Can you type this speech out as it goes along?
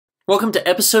Welcome to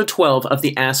episode 12 of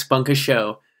the AskBunka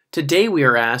show. Today we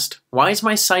are asked, why is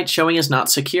my site showing as not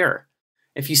secure?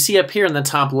 If you see up here in the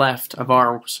top left of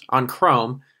ours on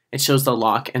Chrome, it shows the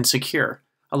lock and secure.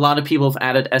 A lot of people have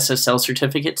added SSL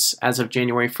certificates as of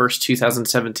January 1st,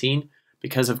 2017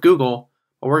 because of Google,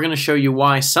 but we're going to show you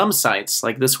why some sites,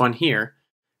 like this one here,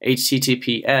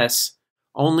 HTTPS,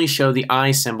 only show the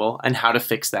I symbol and how to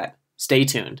fix that. Stay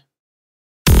tuned.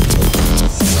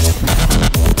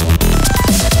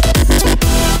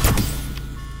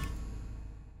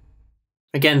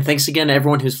 Again, thanks again to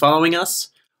everyone who's following us.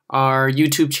 Our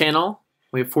YouTube channel,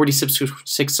 we have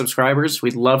 46 subscribers.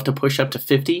 We'd love to push up to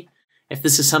 50. If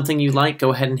this is something you like,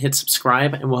 go ahead and hit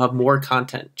subscribe and we'll have more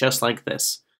content just like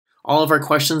this. All of our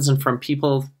questions and from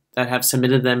people that have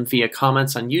submitted them via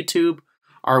comments on YouTube,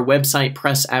 our website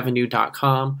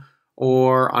pressavenue.com,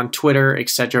 or on Twitter,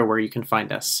 etc., where you can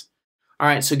find us. All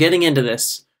right, so getting into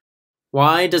this.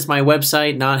 Why does my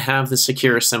website not have the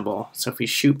secure symbol? So if we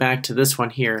shoot back to this one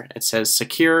here, it says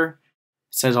secure, it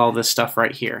says all this stuff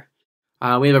right here.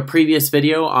 We have a previous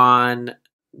video on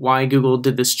why Google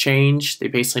did this change. They're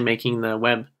basically making the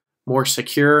web more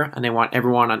secure and they want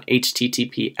everyone on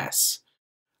HTTPS.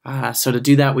 So to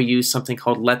do that, we use something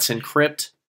called Let's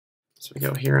Encrypt. So we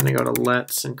go here and I go to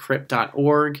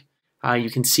let'sencrypt.org. You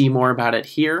can see more about it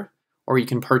here, or you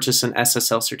can purchase an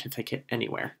SSL certificate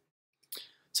anywhere.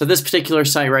 So this particular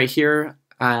site right here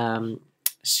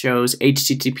shows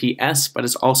HTTPS, but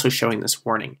it's also showing this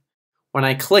warning. When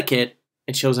I click it,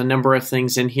 it shows a number of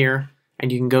things in here, and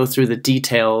you can go through the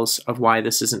details of why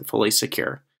this isn't fully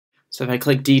secure. So if I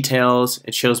click details,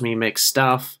 it shows me mixed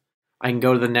stuff. I can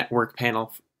go to the network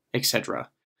panel, etc.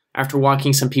 After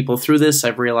walking some people through this,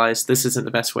 I've realized this isn't the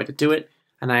best way to do it,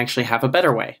 and I actually have a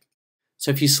better way.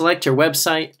 So if you select your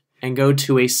website and go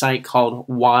to a site called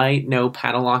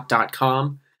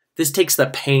whynopadlock.com, this takes the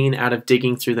pain out of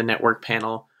digging through the network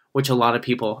panel, which a lot of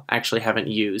people actually haven't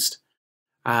used.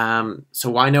 So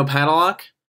why no padlock?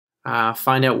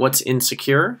 Find out what's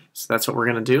insecure. So that's what we're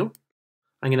going to do.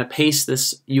 I'm going to paste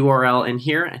this URL in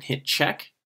here and hit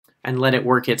check and let it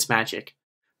work its magic.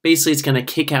 Basically, it's going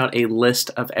to kick out a list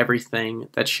of everything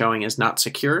that's showing as not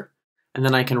secure, and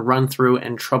then I can run through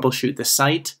and troubleshoot the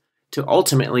site to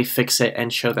ultimately fix it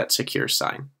and show that secure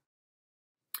sign.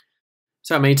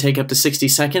 So it may take up to 60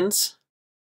 seconds.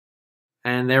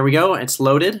 And there we go, it's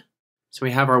loaded. So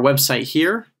we have our website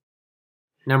here.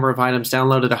 Number of items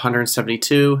downloaded,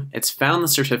 172. It's found the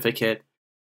certificate.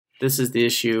 This is the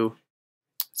issue.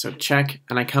 So check,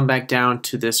 and I come back down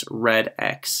to this red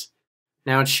X.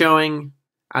 Now it's showing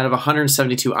out of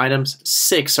 172 items,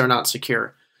 6 are not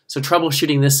secure. So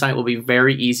troubleshooting this site will be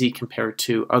very easy compared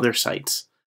to other sites.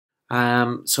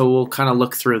 So we'll kind of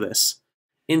look through this.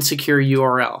 Insecure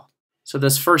URL. So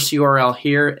this first URL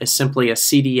here is simply a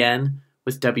CDN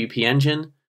with WP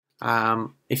Engine.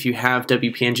 If you have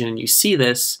WP Engine and you see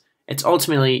this, it's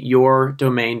ultimately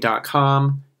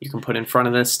yourdomain.com. You can put in front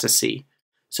of this to see.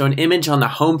 So an image on the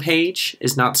home page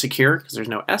is not secure because there's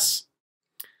no S.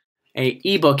 An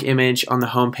ebook image on the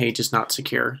home page is not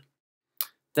secure.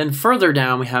 Then further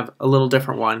down we have a little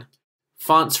different one.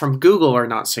 Fonts from Google are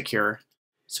not secure.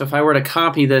 So if I were to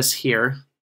copy this here,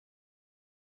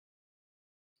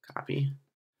 copy,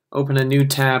 open a new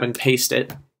tab and paste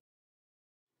it,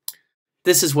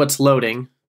 this is what's loading.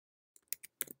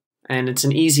 And it's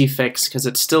an easy fix because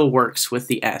it still works with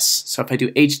the S. So if I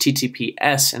do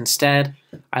HTTPS instead,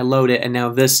 I load it and now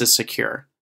this is secure.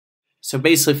 So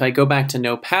basically if I go back to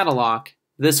no padlock,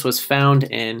 this was found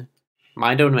in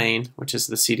my domain, which is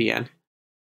the CDN,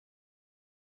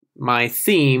 my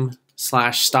theme /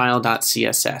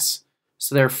 style.css.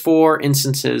 So there are 4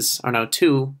 instances, or no,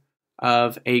 2,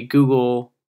 of a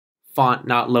Google font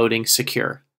not loading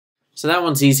secure. So that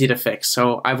one's easy to fix.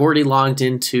 So I've already logged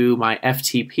into my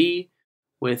FTP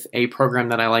with a program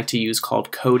that I like to use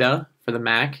called Coda for the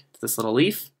Mac, this little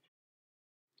leaf.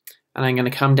 And I'm going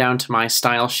to come down to my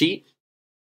style sheet.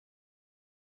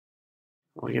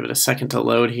 We'll give it a second to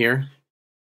load here.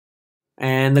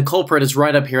 And the culprit is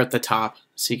right up here at the top.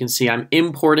 So you can see I'm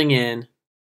importing in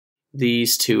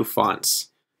these 2 fonts.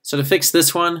 So to fix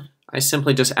this one, I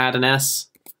simply just add an S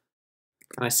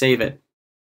and I save it.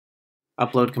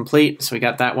 Upload complete, so we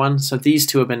got that one. So these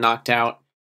 2 have been knocked out.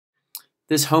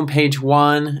 This homepage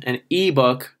 1 and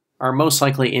ebook are most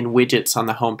likely in widgets on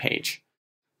the homepage.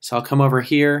 So I'll come over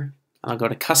here, and I'll go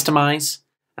to customize,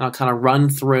 and I'll kind of run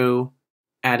through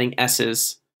adding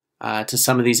S's to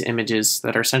some of these images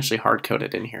that are essentially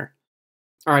hard-coded in here.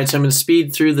 All right, so I'm going to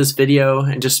speed through this video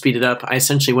and just speed it up. I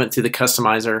essentially went through the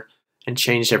customizer and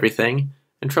changed everything.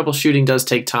 And troubleshooting does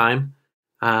take time.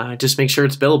 Just make sure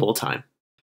it's billable time.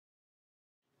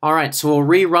 All right, so we'll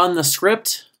rerun the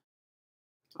script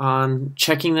on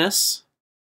checking this.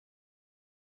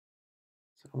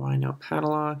 So why no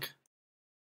padlock?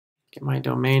 Get my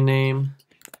domain name.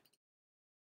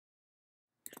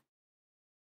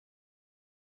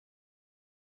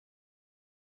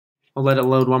 We'll let it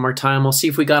load one more time. We'll see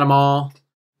if we got them all,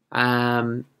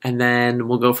 and then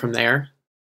we'll go from there.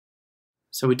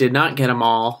 So we did not get them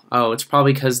all. Oh, it's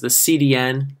probably because the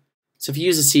CDN. So if you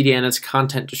use a CDN as a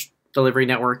content delivery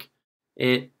network,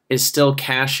 it is still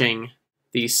caching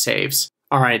these saves.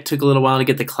 All right, it took a little while to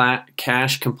get the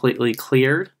cache completely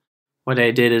cleared. What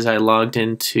I did is I logged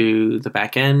into the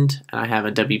back end, and I have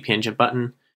a WP Engine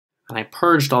button, and I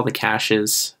purged all the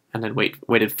caches, and then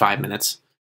waited 5 minutes,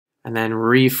 and then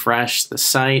refresh the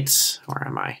site. Where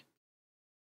am I?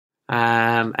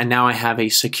 And now I have a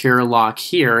secure lock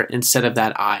here instead of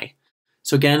that I.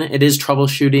 So again, it is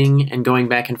troubleshooting and going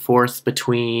back and forth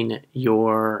between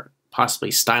your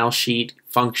possibly style sheet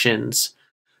functions.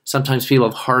 Sometimes people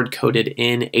have hard-coded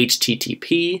in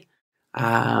HTTP,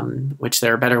 which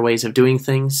there are better ways of doing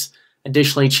things.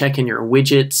 Additionally, check in your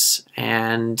widgets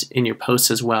and in your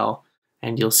posts as well,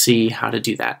 and you'll see how to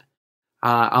do that.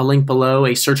 I'll link below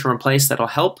a search and replace that'll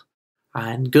help.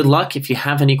 And good luck. If you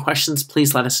have any questions,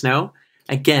 please let us know.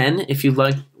 Again, if you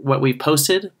like what we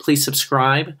posted, please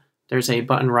subscribe. There's a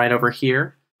button right over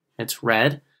here. It's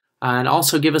red. And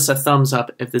also give us a thumbs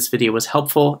up if this video was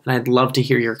helpful, and I'd love to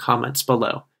hear your comments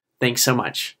below. Thanks so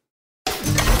much.